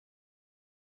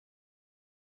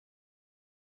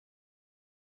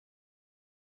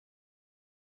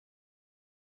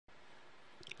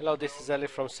Hello, this is Ali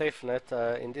from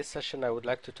SafeNet. In this session I would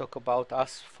like to talk about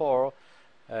HASP4,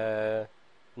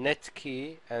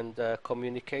 Netkey and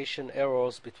communication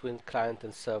errors between client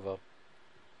and server.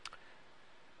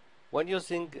 When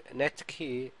using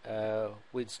Netkey,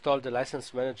 we install the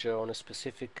license manager on a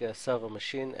specific server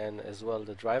machine and as well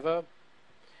the driver,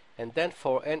 and then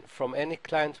from any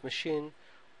client machine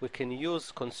we can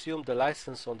consume the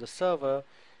license on the server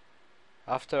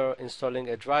after installing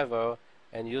a driver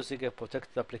and using a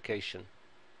protected application.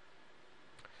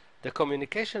 The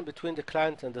communication between the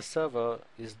client and the server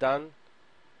is done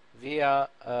via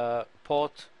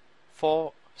port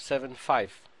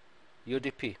 475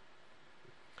 UDP,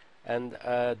 and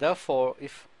therefore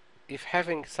if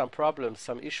having some problems,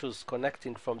 some issues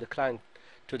connecting from the client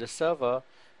to the server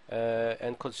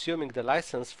and consuming the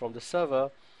license from the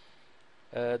server,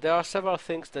 there are several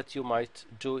things that you might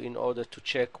do in order to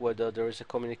check whether there is a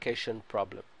communication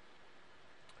problem.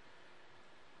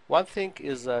 One thing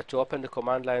is to open the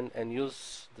command line and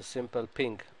use the simple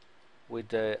ping with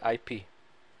the IP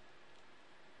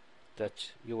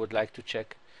that you would like to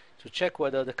check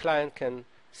whether the client can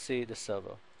see the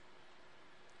server.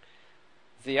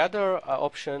 The other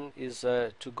option is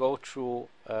to go through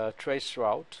trace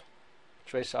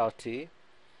RT,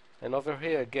 and over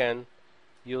here again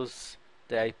use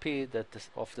the IP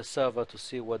of the server to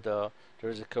see whether there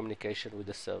is a communication with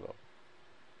the server.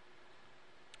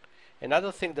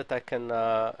 Another thing that I can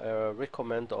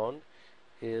recommend on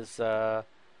is to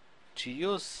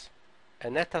use a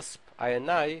NetHASP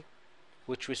INI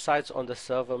which resides on the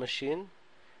server machine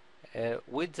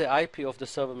with the IP of the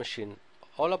server machine.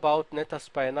 All about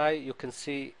NetHASP INI you can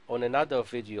see on another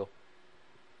video.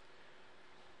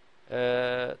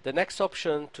 The next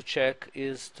option to check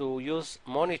is to use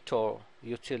monitor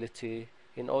utility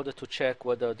in order to check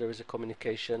whether there is a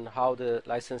communication, how the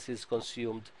license is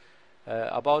consumed.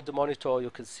 About the monitor you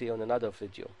can see on another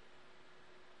video.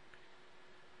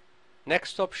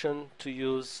 Next option to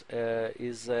use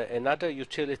is another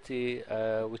utility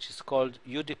which is called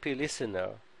UDP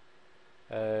Listener,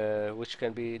 which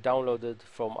can be downloaded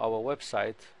from our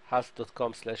website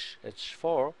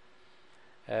hasp.com/h4.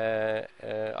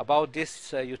 About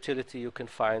this utility you can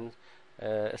find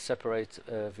a separate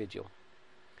video.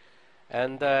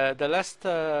 And the last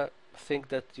thing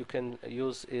that you can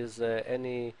use is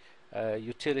any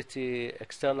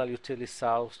external utility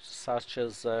such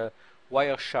as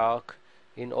Wireshark,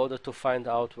 in order to find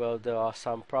out where there are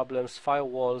some problems,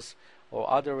 firewalls or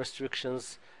other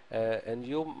restrictions, and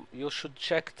you should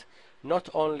check not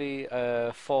only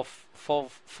for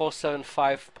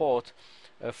 475 port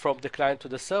from the client to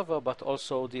the server, but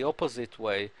also the opposite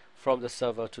way, from the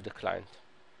server to the client.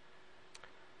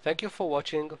 Thank you for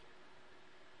watching.